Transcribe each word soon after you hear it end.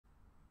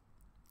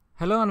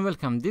Hello and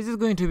welcome. This is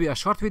going to be a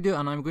short video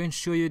and I'm going to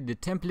show you the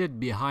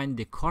template behind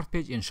the cart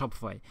page in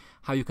Shopify,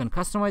 how you can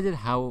customize it,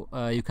 how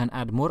you can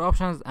add more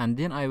options, and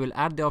then I will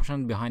add the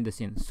option behind the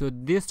scenes. So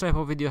this type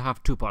of video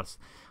have two parts.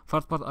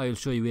 First part, I will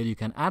show you where you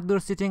can add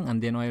those settings,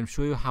 and then I will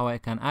show you how I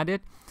can add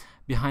it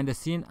behind the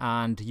scene,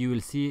 and you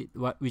will see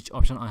which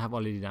option I have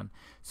already done.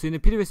 So in the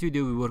previous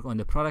video we work on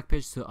the product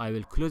page, so I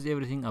will close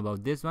everything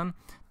about this one,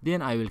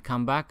 then I will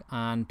come back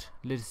and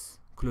let's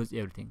close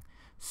everything.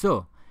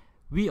 So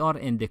we are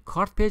in the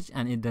cart page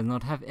and it does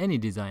not have any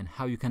design.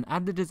 How you can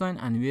add the design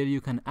and where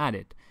you can add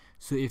it.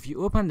 So if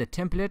you open the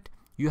template,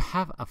 you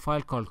have a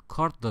file called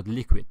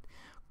cart.liquid.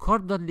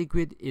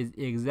 Cart.liquid is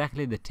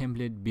exactly the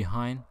template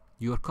behind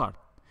your cart.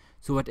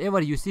 So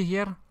whatever you see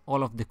here,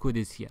 all of the code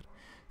is here.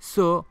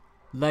 So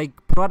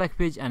like product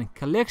page and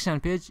collection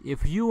page,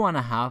 if you want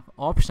to have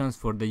options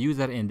for the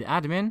user in the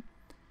admin,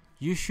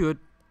 you should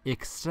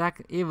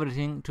extract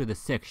everything to the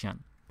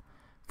section.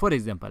 For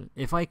example,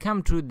 if I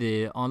come to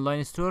the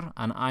online store,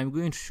 and I'm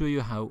going to show you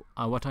how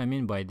what I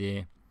mean by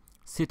the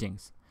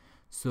settings.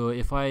 So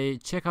if I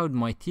check out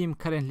my theme,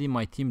 currently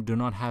my theme do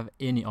not have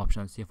any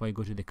options. If I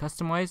go to the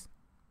customize,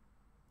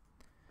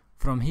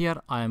 from here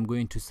I am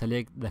going to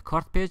select the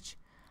cart page,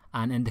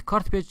 and in the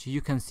cart page you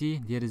can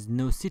see there is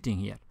no setting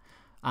here,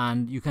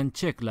 and you can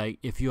check like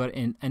if you are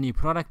in any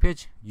product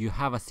page you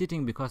have a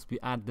setting because we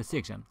add the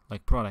section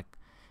like product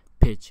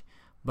page.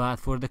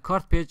 But for the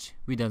cart page,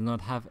 we does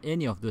not have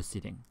any of those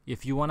settings.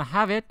 If you want to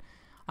have it,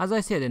 as I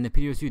said in the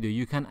previous video,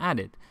 you can add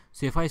it.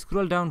 So if I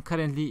scroll down,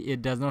 currently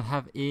it does not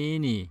have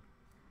any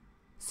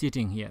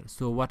setting here.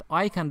 So what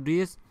I can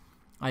do is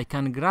I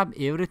can grab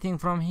everything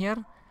from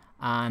here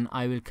and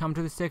I will come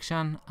to the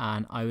section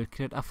and I will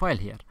create a file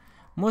here.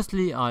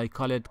 Mostly I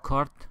call it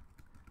cart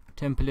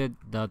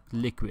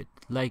template.liquid,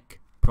 like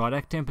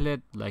product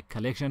template, like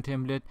collection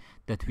template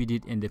that we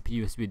did in the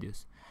previous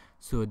videos.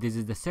 So this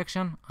is the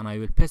section and I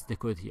will paste the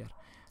code here.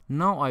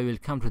 Now I will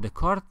come to the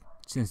cart.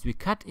 Since we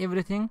cut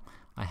everything,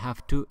 I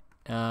have to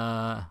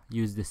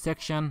use the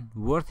section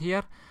word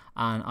here,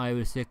 and I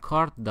will say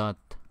cart dot,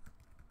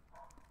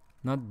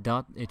 not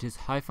dot, it is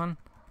hyphen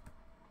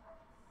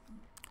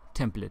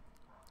template.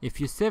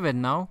 If you save it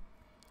now,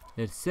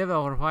 let's save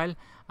our file,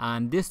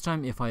 and this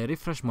time if I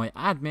refresh my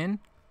admin,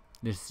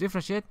 let's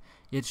refresh it,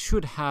 it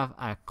should have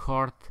a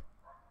cart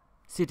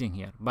setting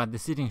here, but the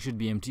setting should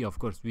be empty. Of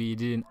course, we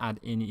didn't add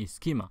any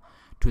schema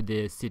to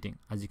the setting.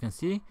 As you can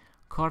see,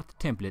 cart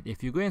template.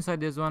 If you go inside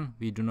this one,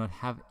 we do not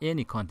have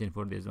any content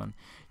for this one.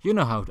 You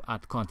know how to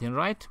add content,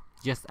 right?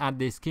 Just add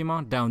the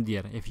schema down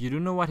there. If you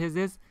don't know what is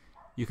this,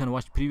 you can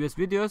watch previous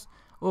videos,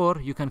 or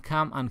you can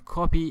come and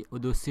copy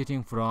those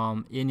settings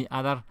from any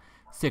other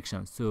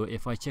section. So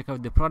if I check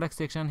out the product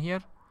section here,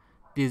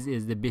 this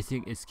is the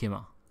basic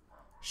schema.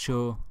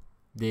 Show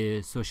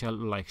the social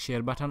like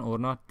share button or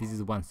not, this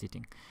is one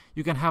setting.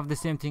 You can have the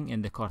same thing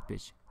in the cart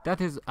page. That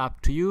is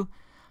up to you,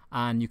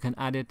 and you can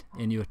add it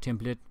in your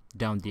template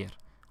down there.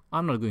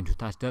 I'm not going to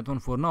touch that one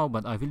for now,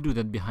 but I will do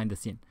that behind the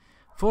scene.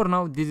 For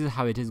now, this is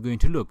how it is going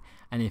to look,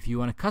 and if you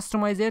want to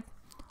customize it,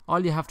 all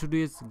you have to do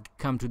is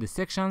come to the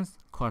sections,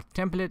 cart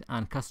template,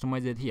 and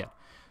customize it here.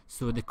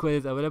 So the code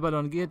is available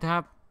on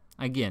GitHub.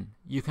 Again,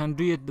 you can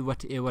do it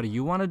whatever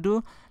you want to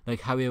do,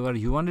 like however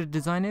you want to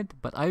design it,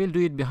 but I will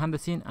do it behind the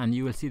scene and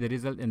you will see the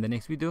result in the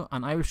next video,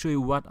 and I will show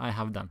you what I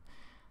have done.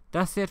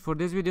 That's it for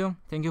this video.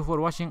 Thank you for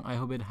watching. I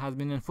hope it has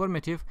been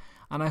informative,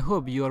 and I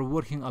hope you are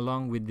working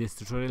along with this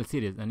tutorial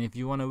series. And if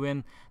you want to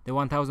win the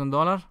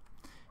 $1,000,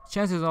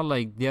 chances are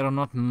like there are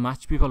not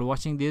much people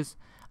watching this,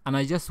 and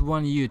I just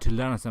want you to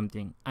learn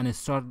something and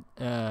start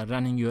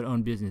running your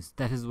own business.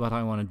 That is what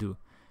I want to do.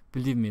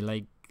 Believe me,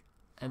 like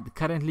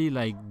currently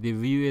like the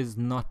view is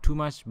not too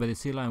much, but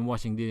still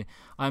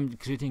I'm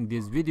creating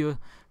this video,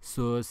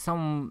 so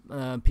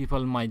some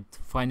people might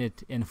find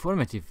it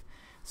informative.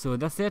 So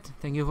that's it.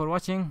 Thank you for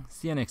watching.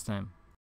 See you next time.